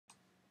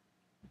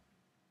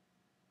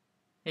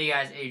Hey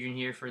guys, Adrian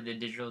here for the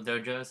Digital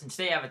Dojos, and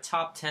today I have a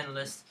top 10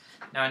 list.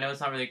 Now I know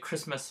it's not really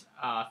Christmas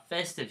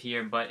festive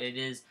here, but it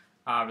is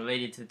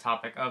related to the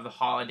topic of the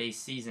holiday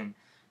season.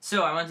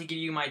 So I want to give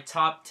you my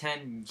top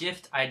 10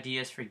 gift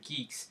ideas for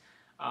geeks.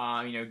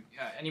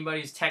 Anybody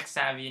who's tech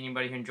savvy,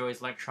 anybody who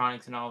enjoys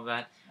electronics and all of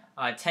that.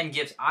 10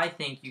 gifts I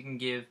think you can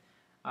give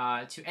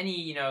to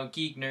any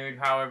geek nerd,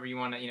 however you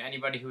want to,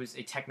 anybody who is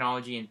a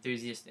technology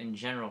enthusiast in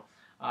general,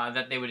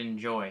 that they would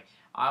enjoy.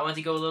 I want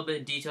to go a little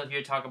bit detailed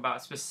here, talk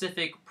about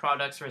specific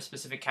products for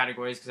specific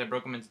categories because I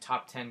broke them into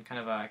top 10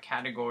 kind of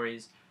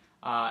categories,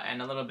 and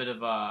a little bit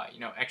of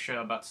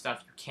extra about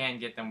stuff you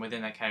can get them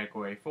within that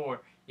category.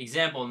 For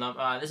example,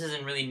 this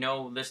isn't really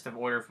no list of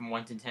order from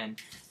 1 to 10,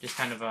 just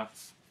kind of a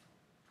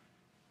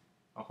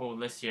whole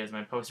list here as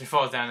my poster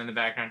falls down in the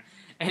background.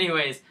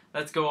 Anyways,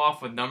 let's go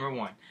off with number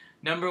 1.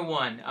 Number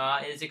 1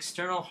 is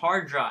external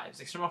hard drives.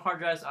 External hard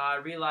drives, I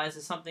realize,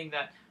 is something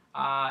that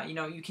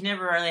you can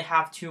never really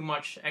have too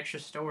much extra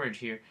storage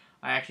here.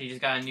 I actually just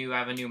got I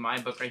have a new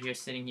Macbook right here,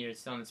 sitting here. It's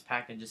still in this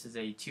package. This is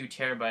a 2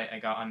 terabyte I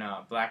got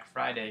on Black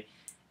Friday,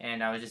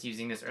 and I was just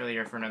using this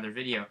earlier for another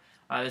video.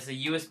 This is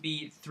a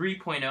USB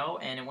 3.0,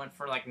 and it went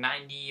for like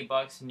 90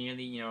 bucks,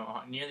 nearly,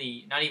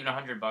 nearly, not even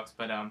 100 bucks,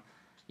 but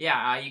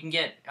yeah, you can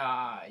get,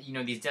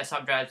 these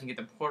desktop drives. You can get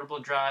the portable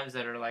drives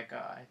that are like,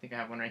 I think I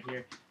have one right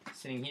here,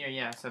 sitting here,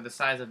 yeah, so the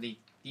size of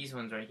these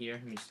ones right here.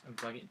 Let me just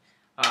unplug it.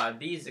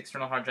 These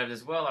external hard drives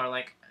as well are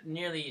like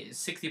nearly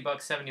 60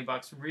 bucks, 70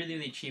 bucks, really,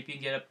 really cheap. You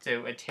can get up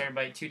to a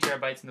terabyte, 2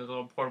 terabytes in those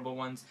little portable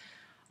ones.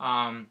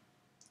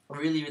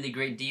 Really, really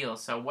great deal.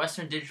 So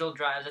Western Digital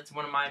drives, that's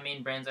one of my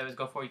main brands I always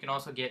go for. You can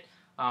also get,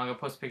 I'm going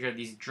to post a picture of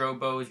these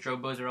Drobos.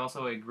 Drobos are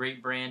also a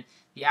great brand.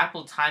 The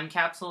Apple Time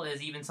Capsule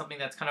is even something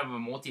that's kind of a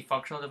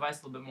multifunctional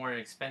device, a little bit more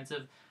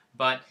expensive,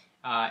 but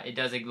it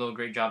does a little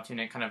great job too,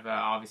 and it kind of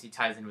obviously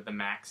ties in with the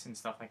Macs and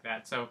stuff like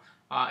that. So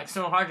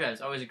external hard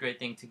drives, always a great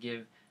thing to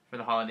give for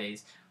the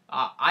holidays.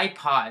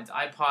 iPods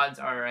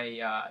are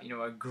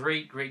a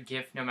great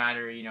gift, no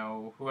matter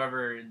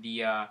whoever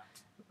the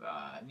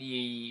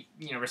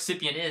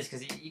recipient is,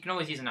 because you can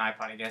always use an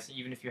iPod, I guess.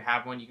 Even if you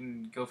have one, you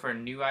can go for a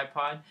new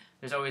iPod.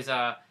 There's always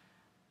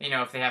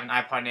if they have an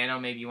iPod Nano,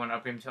 maybe you want to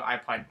upgrade them to an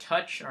iPod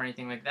Touch or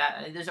anything like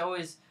that. There's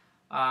always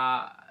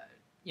a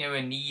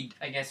need,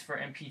 I guess, for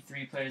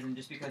MP3 players, and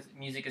just because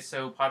music is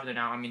so popular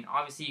now. I mean,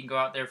 obviously you can go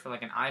out there for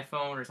like an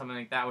iPhone or something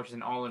like that, which is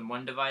an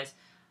all-in-one device.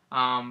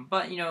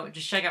 But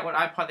just check out what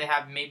iPod they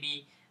have.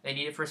 Maybe they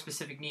need it for a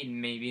specific need.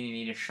 Maybe they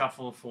need a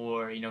shuffle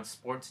for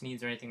sports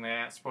needs or anything like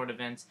that, sport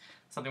events,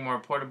 something more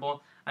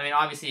portable. I mean,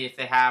 obviously, if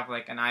they have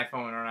like an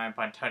iPhone or an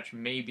iPod Touch,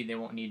 maybe they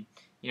won't need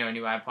a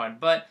new iPod.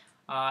 But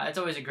it's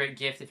always a great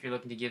gift if you're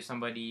looking to give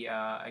somebody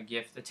a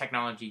gift, a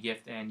technology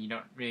gift, and you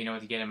don't really know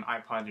what to get them.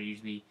 iPods are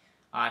usually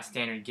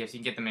standard gifts. You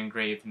can get them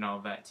engraved and all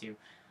of that too.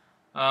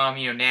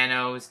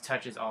 Nanos,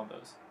 touches, all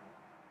those.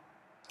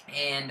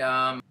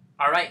 And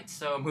alright,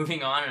 so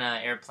moving on,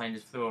 an airplane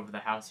just flew over the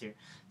house here.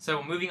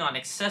 So moving on,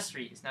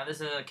 accessories. Now this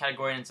is a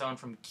category in its own,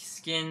 from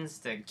skins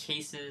to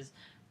cases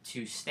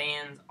to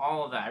stands,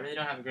 all of that. I really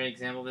don't have a great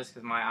example of this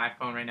because my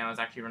iPhone right now is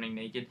actually running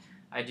naked.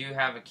 I do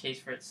have a case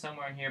for it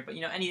somewhere in here, but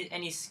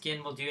any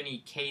skin will do, any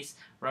case,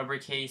 rubber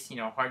case,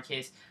 hard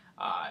case.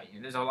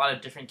 There's a lot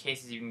of different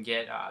cases you can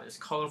get. There's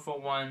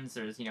colorful ones,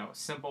 there's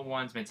simple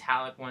ones,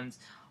 metallic ones.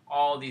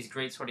 All these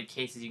great sort of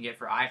cases you can get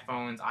for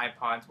iPhones,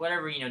 iPods,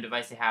 whatever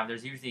device they have.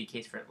 There's usually a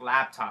case for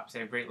laptops. They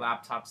have great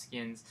laptop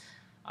skins.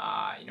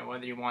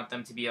 Whether you want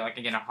them to be like,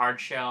 again, a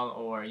hard shell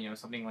or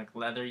something like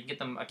leather, you get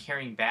them a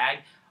carrying bag.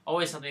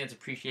 Always something that's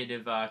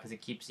appreciative because it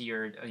keeps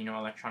your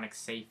electronics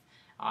safe.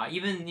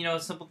 Even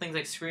simple things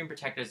like screen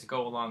protectors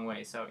go a long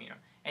way. So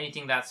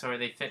anything that sort,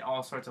 they fit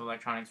all sorts of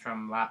electronics,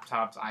 from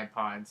laptops,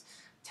 iPods,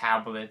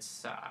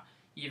 tablets.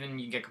 Even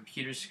you get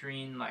computer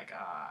screen like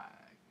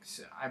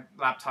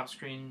laptop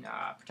screen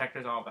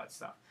protectors, all of that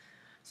stuff.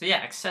 So yeah,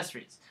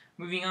 accessories.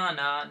 Moving on,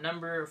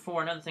 number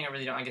 4, another thing I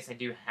really don't, I guess I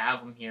do have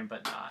them here,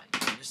 but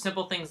just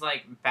simple things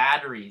like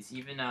batteries.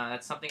 Even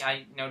that's something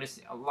I notice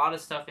a lot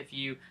of stuff. If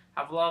you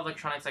have a lot of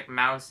electronics like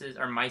mouses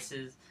or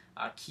mices,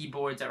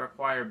 keyboards that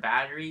require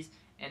batteries,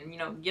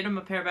 and get them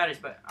a pair of batteries.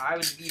 But I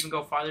would even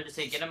go farther to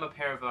say get them a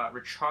pair of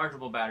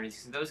rechargeable batteries,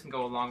 because those can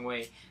go a long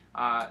way.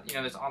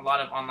 There's a lot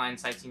of online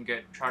sites you can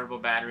get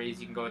rechargeable batteries.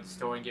 You can go to the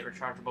store and get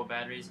rechargeable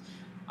batteries.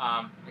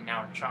 And now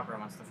our chopper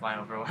wants to fly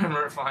over when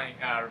we're playing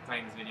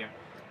this video.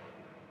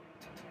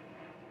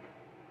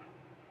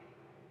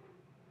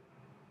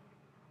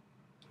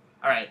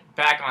 Alright,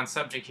 back on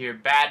subject here.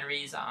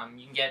 Batteries,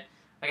 you can get,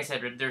 like I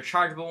said, they're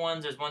rechargeable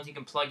ones. There's ones you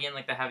can plug in,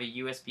 like they have a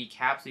USB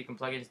cap, so you can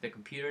plug it into the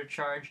computer to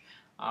charge,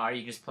 or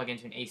you can just plug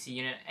into an AC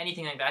unit,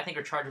 anything like that. I think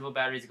rechargeable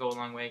batteries go a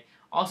long way.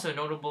 Also,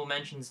 notable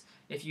mentions,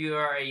 if you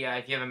are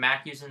if you have a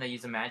Mac user and they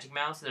use a Magic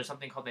Mouse, there's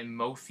something called a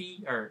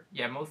Mophie,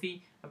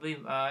 Mophie, I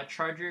believe,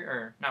 charger,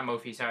 or not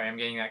Mophie, sorry, I'm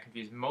getting that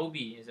confused.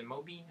 Mobie, is it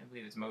Mobie? I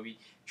believe it's Mobie.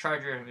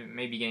 Charger, I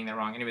may be getting that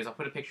wrong. Anyways, I'll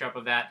put a picture up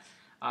of that.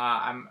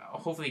 I'm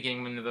hopefully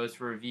getting one of those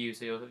for review,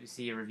 so you'll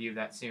see a review of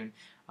that soon.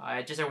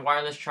 Just a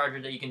wireless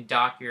charger that you can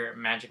dock your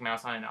Magic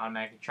Mouse on and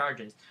automatically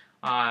charges.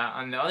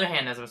 On the other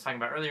hand, as I was talking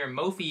about earlier,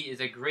 Mophie is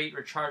a great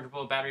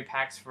rechargeable battery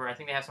packs for, I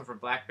think they have some for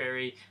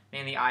BlackBerry,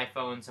 mainly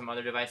iPhone, some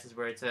other devices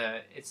where it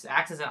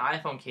acts as an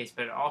iPhone case,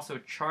 but it also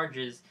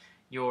charges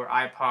your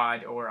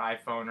iPod or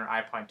iPhone or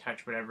iPod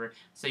Touch, whatever,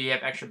 so you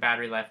have extra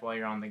battery life while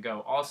you're on the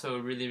go. Also,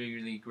 really,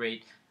 really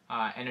great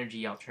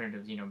energy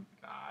alternatives.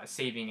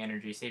 Saving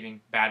energy,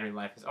 saving battery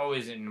life is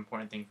always an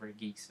important thing for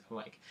geeks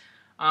alike.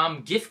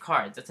 Gift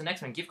cards. That's the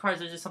next one. Gift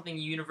cards are just something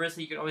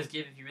universally you can always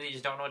give if you really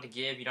just don't know what to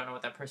give. You don't know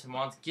what that person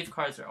wants. Gift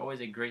cards are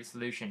always a great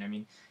solution. I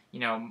mean,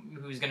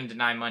 who's going to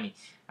deny money?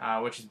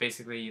 Which is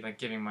basically like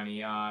giving money.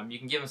 You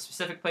can give them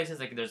specific places.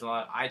 Like there's a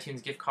lot of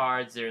iTunes gift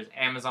cards. There's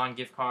Amazon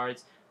gift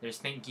cards. There's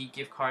Think Geek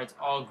gift cards.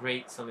 All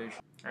great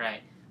solutions. All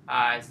right.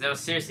 So that was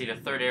seriously the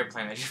third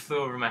airplane that just flew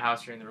over my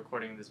house during the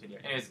recording of this video.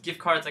 Anyways, gift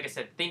cards, like I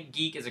said, Think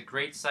Geek is a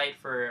great site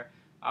for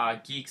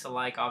geeks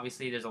alike.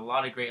 Obviously, there's a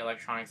lot of great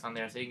electronics on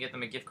there, so you can get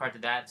them a gift card to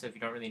that, so if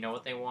you don't really know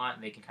what they want,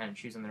 they can kind of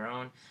choose on their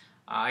own.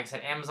 Like I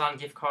said, Amazon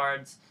gift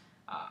cards,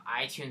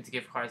 iTunes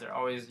gift cards are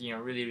always,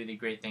 really, really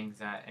great things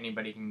that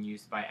anybody can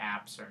use to buy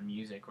apps or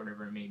music,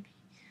 whatever it may be.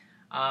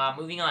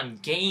 Moving on,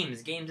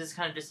 games. Games is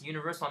kind of just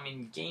universal. I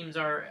mean, games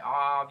are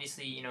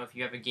obviously, if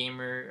you have a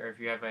gamer or if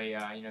you have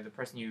a, the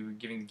person you're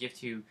giving the gift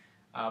to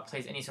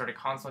plays any sort of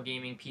console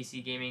gaming,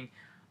 PC gaming.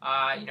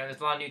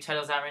 There's a lot of new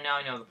titles out right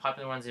now. The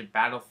popular ones are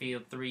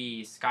Battlefield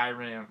 3,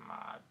 Skyrim,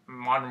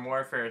 Modern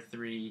Warfare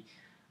 3,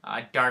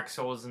 Dark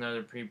Souls is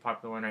another pretty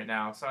popular one right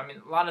now. So, I mean,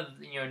 a lot of,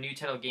 new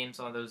title games,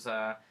 all those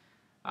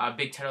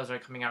big titles are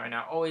coming out right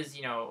now. Always,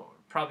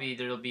 probably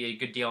there'll be a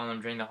good deal on them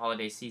during the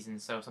holiday season,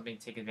 so something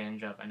to take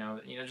advantage of. I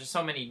know, just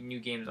so many new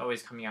games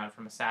always coming out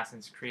from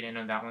Assassin's Creed. I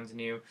know that one's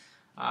new.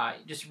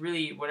 Just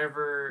really,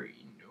 whatever,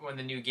 when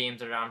the new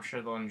games are out, I'm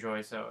sure they'll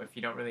enjoy. So if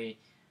you don't really...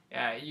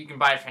 you can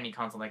buy it for any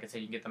console. Like I said,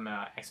 you can get them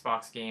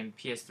Xbox game,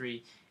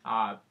 PS3,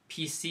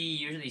 PC.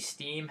 Usually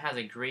Steam has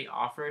a great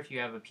offer if you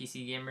have a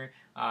PC gamer.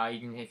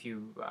 If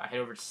you head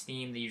over to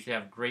Steam, they usually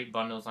have great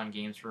bundles on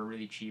games for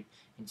really cheap,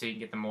 and so you can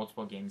get the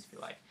multiple games if you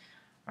like.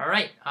 All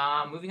right,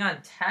 moving on,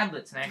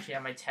 tablets. And I actually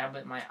have my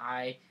tablet, my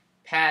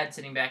iPad,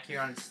 sitting back here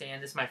on its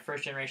stand. This is my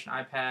first generation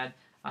iPad.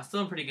 Still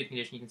in pretty good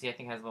condition. You can see, I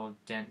think it has a little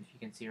dent, if you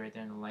can see right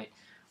there in the light.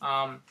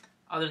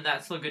 Other than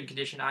that, still good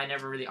condition. I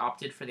never really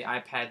opted for the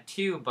iPad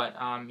 2, but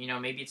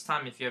maybe it's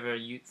time if you have a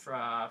youth for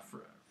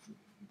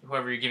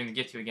whoever you're giving the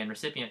gift to, again,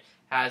 recipient,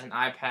 has an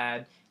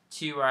iPad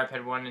 2 or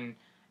iPad 1. And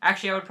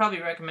actually, I would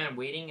probably recommend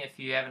waiting if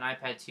you have an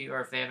iPad 2 or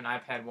if they have an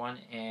iPad 1,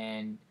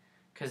 and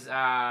because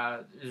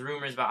there's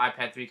rumors about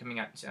iPad 3 coming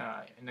out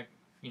in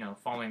the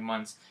following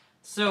months.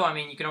 So, I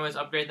mean, you can always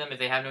upgrade them if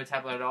they have no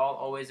tablet at all.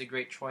 Always a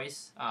great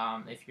choice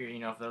if you're,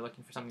 if they're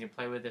looking for something to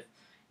play with. If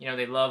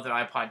they love their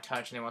iPod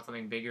Touch and they want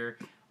something bigger,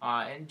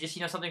 and just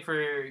something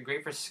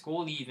great for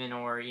school even,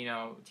 or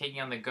taking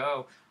on the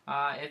go.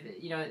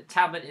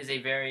 Tablet is a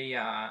very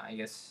I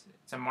guess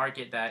it's a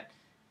market that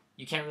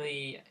you can't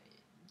really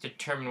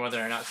determine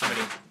whether or not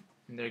somebody,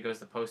 and there goes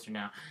the poster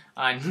now,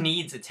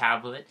 needs a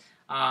tablet.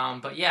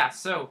 But yeah,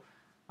 so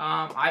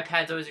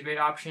iPad's always a great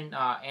option.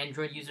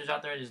 Android users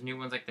out there's new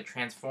ones like the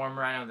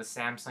Transformer. I know the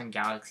Samsung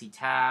Galaxy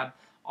Tab.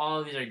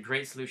 All of these are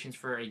great solutions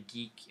for a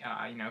geek,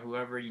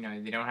 whoever,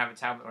 they don't have a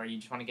tablet or you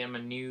just want to get them a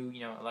new,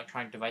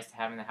 electronic device to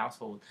have in the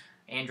household.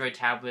 Android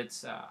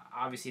tablets,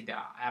 obviously the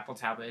Apple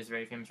tablet is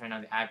very famous right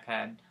now. The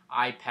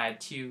iPad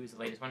 2 is the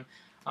latest one.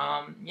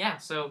 Yeah,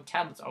 so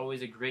tablets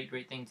always a great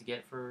thing to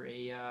get for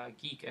a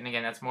geek. And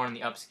again, that's more on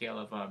the upscale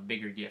of a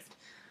bigger gift.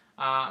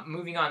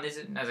 Moving on,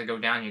 as I go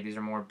down here, these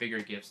are more bigger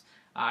gifts.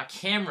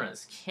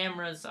 Cameras.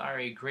 Cameras are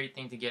a great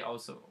thing to get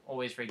also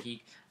always for a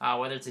geek.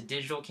 Whether it's a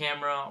digital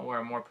camera or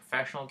a more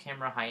professional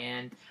camera,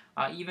 high-end.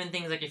 Even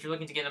things like if you're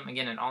looking to get them,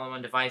 again, an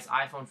all-in-one device,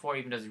 iPhone 4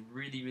 even does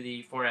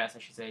really 4S, I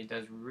should say,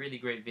 does really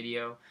great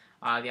video.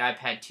 The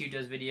iPad 2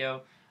 does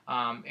video.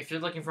 If you're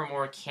looking for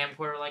more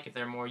camcorder-like, if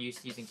they're more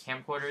used to using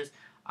camcorders,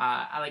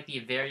 I like the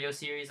Vario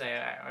series.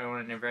 I own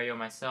an Vario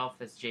myself.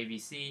 That's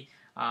JVC.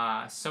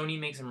 Sony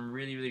makes some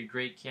really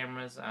great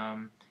cameras,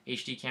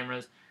 HD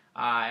cameras.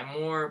 And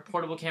more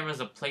portable cameras,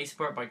 the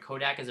Playsport by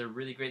Kodak is a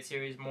really great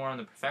series. More on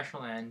the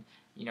professional end,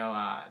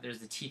 there's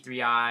the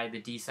T3i,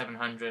 the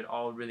D700,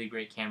 all really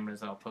great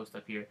cameras that I'll post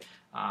up here.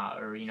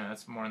 Or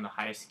that's more on the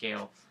highest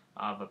scale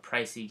of a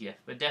pricey gift.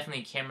 But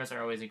definitely cameras are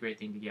always a great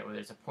thing to get, whether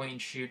it's a point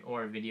and shoot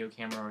or a video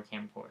camera or a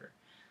camcorder.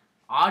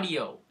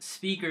 Audio,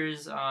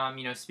 speakers,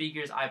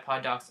 speakers,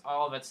 iPod docks,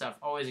 all of that stuff,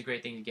 always a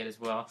great thing to get as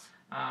well.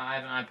 I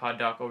have an iPod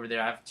dock over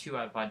there. I have 2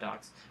 iPod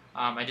docks.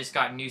 I just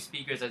got new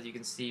speakers, as you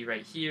can see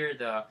right here,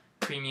 the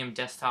premium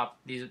desktop.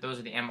 Those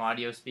are the M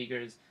Audio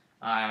speakers.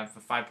 I have a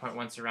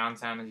 5.1 surround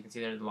sound, as you can see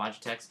there, the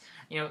Logitechs.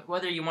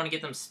 Whether you want to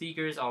get them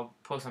speakers, I'll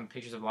post some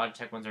pictures of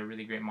Logitech ones. Are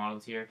really great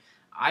models here.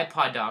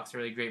 iPod docks are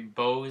really great.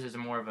 Bose is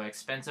more of an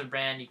expensive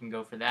brand. You can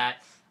go for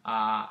that.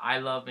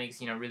 iLove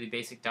makes really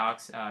basic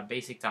docks,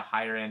 basic to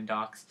higher end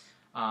docks.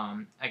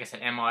 Like I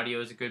said, M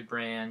Audio is a good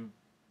brand.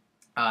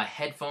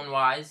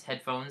 Headphone-wise,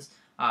 headphones.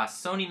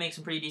 Sony makes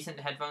some pretty decent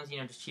headphones,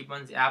 just cheap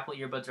ones. Apple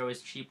earbuds are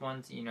always cheap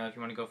ones, if you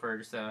want to go for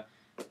just a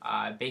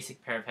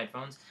basic pair of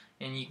headphones.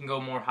 And you can go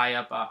more high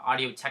up.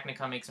 Audio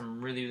Technica makes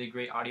some really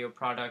great audio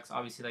products.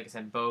 Obviously, like I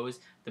said, Bose.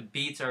 The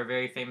Beats are a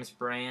very famous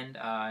brand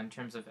in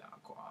terms of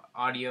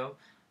audio.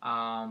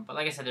 But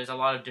like I said, there's a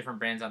lot of different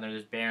brands out there.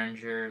 There's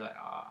Behringer, like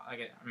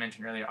I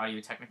mentioned earlier,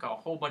 Audio Technica, a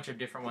whole bunch of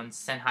different ones.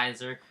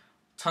 Sennheiser,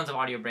 tons of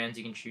audio brands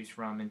you can choose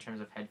from in terms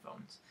of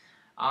headphones.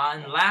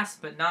 And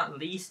last but not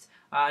least,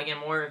 again,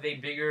 more of a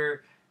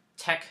bigger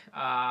tech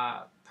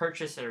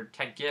purchase or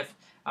tech gift.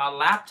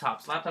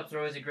 Laptops. Laptops are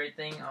always a great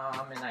thing,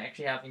 and I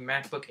actually have a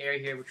MacBook Air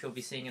here, which we'll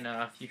be seeing in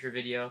a future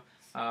video.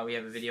 We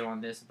have a video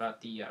on this about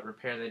the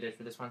repair they did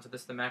for this one. So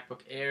this is the MacBook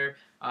Air.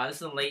 This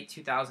is a late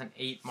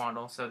 2008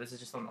 model, so this is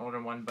just an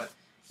older one. But,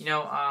 you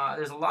know,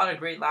 there's a lot of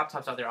great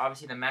laptops out there.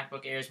 Obviously, the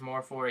MacBook Air is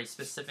more for a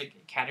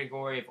specific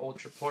category of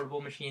ultra-portable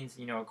machines.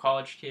 You know, a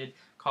college kid,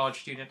 college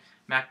student.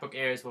 MacBook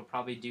Airs will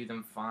probably do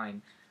them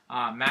fine.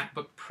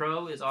 MacBook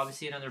Pro is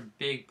obviously another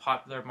big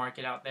popular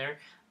market out there.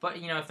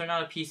 But, you know, if they're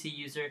not a PC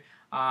user,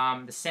 the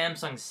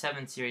Samsung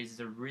 7 series is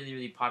a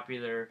really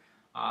popular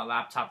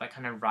laptop that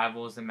kind of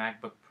rivals the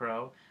MacBook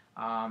Pro.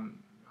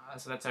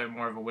 So that's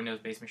more of a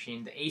Windows-based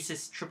machine. The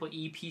Asus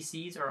Triple-E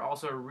PCs are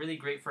also really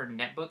great for a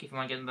netbook if you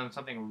want to get them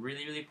something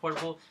really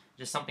portable,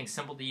 just something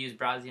simple to use,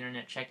 browse the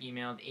internet, check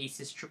email. The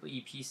Asus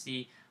Triple-E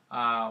PC,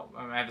 I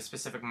have a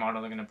specific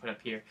model I'm going to put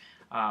up here.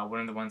 One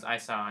of the ones I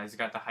saw has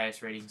got the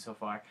highest rating so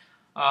far.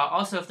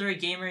 Also, if they're a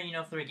gamer, you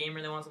know, if they're a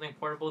gamer, they want something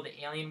portable. The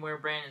Alienware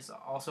brand is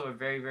also a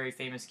very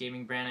famous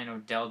gaming brand. I know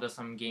Dell does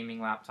some gaming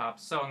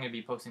laptops, so I'm going to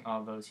be posting all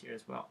of those here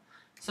as well.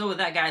 So with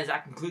that, guys,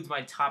 that concludes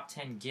my top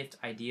 10 gift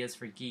ideas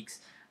for geeks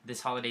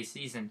this holiday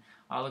season.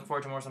 I look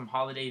forward to some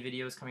holiday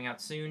videos coming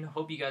out soon.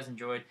 Hope you guys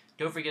enjoyed.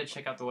 Don't forget to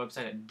check out the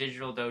website at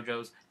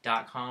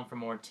digitaldojos.com for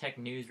more tech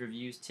news,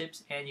 reviews,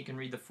 tips, and you can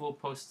read the full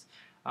posts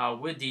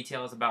with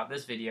details about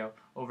this video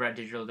over at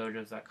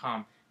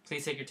digitaldojos.com.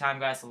 Please take your time,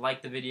 guys, to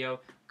like the video,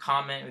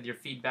 comment with your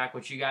feedback,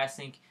 what you guys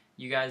think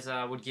you guys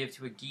would give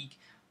to a geek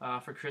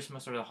for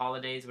Christmas or the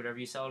holidays, whatever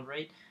you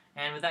celebrate.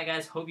 And with that,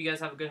 guys, hope you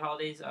guys have a good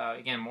holidays.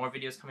 Again, more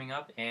videos coming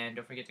up, and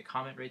don't forget to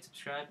comment, rate,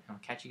 subscribe, and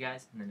I'll catch you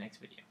guys in the next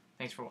video.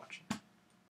 Thanks for watching.